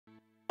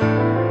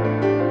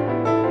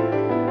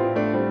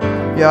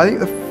Yeah,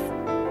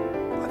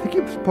 I think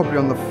it was probably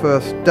on the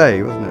first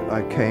day, wasn't it?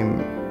 I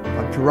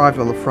arrived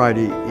on the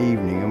Friday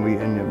evening, and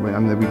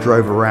we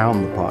drove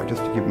around the park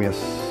just to give me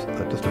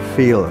just a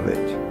feel of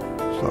it,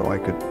 so I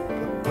could.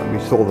 And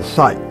we saw the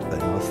site. Then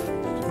I was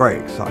very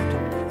excited.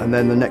 And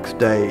then the next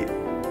day,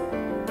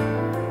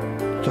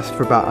 just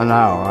for about an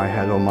hour, I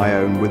had on my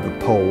own with the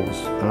poles,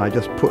 and I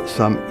just put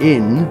some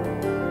in,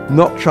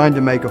 not trying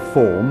to make a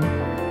form,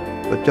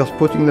 but just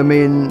putting them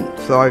in.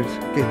 So I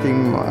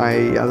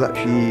was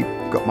actually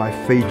got my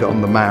feet on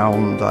the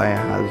mound. And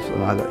I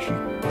was actually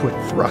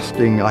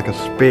thrusting like a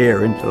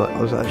spear into it. I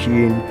was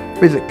actually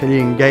physically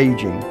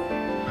engaging,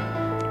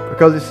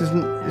 because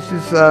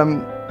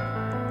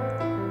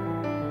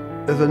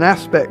there's an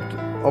aspect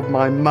of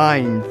my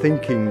mind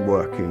thinking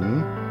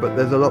working, but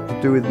there's a lot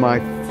to do with my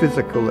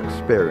physical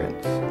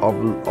experience of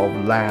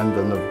land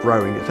and of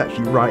growing. It's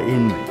actually right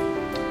in me,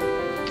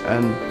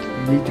 and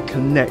you need to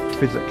connect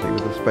physically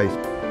with the space.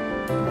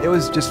 It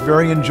was just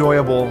very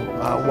enjoyable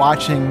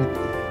watching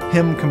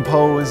him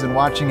compose and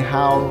watching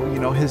how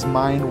his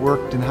mind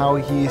worked and how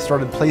he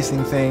started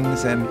placing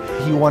things. And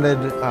he wanted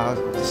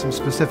some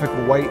specific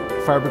white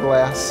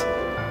fiberglass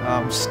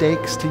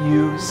stakes to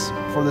use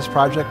for this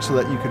project so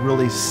that you could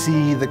really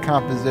see the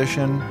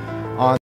composition